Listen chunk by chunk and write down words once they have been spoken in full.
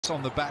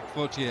On the back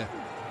foot here.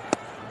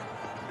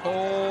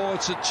 Oh,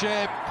 it's a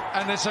chip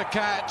and it's a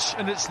catch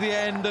and it's the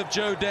end of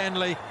Joe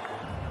Denley.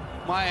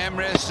 MI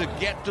Emirates to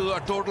get to a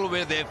total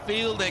where they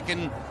feel they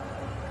can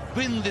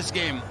win this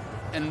game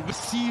and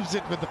receives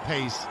it with the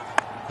pace.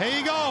 Here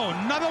you go,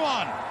 another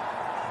one.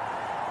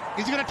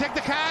 Is he going to take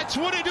the catch?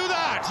 Would he do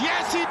that?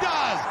 Yes, he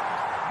does.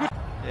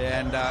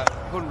 And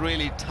couldn't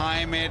really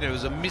time it. It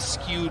was a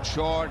miscued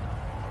shot.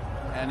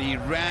 And he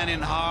ran in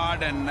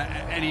hard, and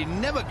he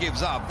never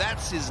gives up.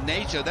 That's his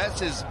nature. That's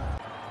his.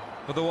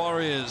 For the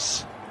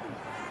Warriors.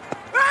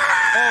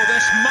 Oh,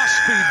 this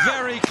must be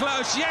very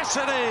close. Yes,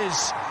 it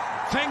is.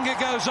 Finger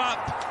goes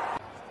up.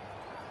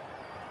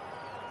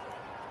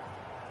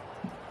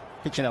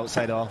 Pitching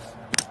outside off.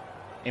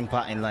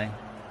 Impact in line.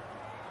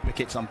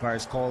 Wickets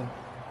umpire's call.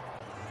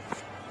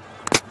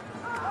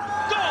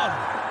 Gone.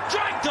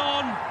 Dragged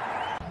on.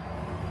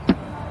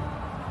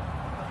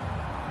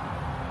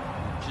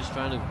 Just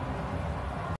found him.